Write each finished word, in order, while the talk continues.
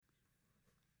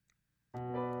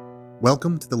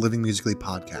Welcome to the Living Musically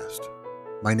podcast.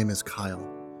 My name is Kyle.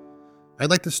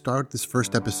 I'd like to start this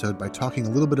first episode by talking a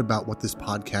little bit about what this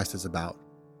podcast is about.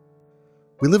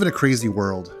 We live in a crazy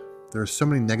world. There are so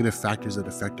many negative factors that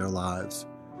affect our lives.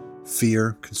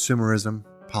 Fear, consumerism,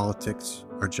 politics,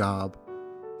 our job,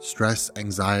 stress,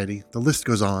 anxiety, the list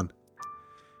goes on.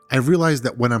 I've realized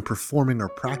that when I'm performing or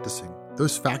practicing,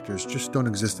 those factors just don't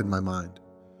exist in my mind.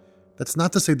 That's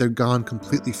not to say they're gone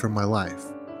completely from my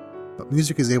life, but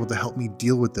music is able to help me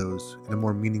deal with those in a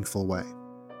more meaningful way.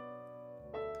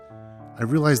 I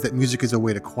realized that music is a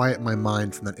way to quiet my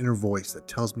mind from that inner voice that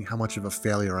tells me how much of a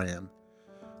failure I am,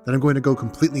 that I'm going to go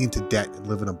completely into debt and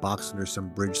live in a box under some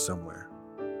bridge somewhere.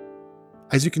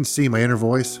 As you can see, my inner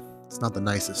voice, it's not the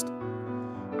nicest.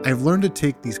 I've learned to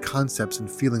take these concepts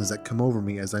and feelings that come over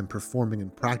me as I'm performing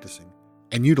and practicing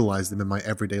and utilize them in my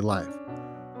everyday life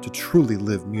to truly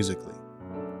live musically.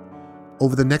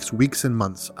 Over the next weeks and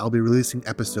months, I'll be releasing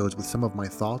episodes with some of my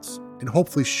thoughts and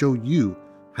hopefully show you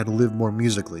how to live more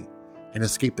musically and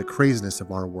escape the craziness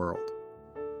of our world.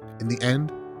 In the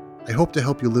end, I hope to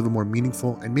help you live a more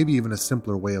meaningful and maybe even a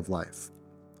simpler way of life.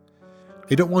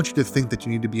 I don't want you to think that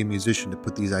you need to be a musician to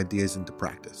put these ideas into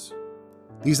practice.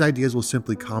 These ideas will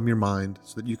simply calm your mind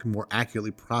so that you can more accurately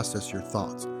process your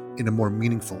thoughts in a more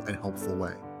meaningful and helpful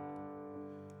way.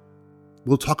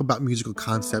 We'll talk about musical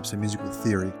concepts and musical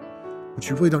theory, but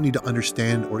you really don't need to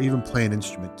understand or even play an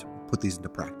instrument to put these into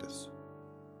practice.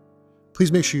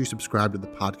 Please make sure you subscribe to the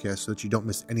podcast so that you don't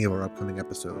miss any of our upcoming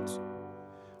episodes.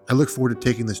 I look forward to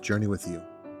taking this journey with you.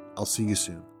 I'll see you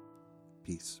soon.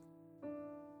 Peace.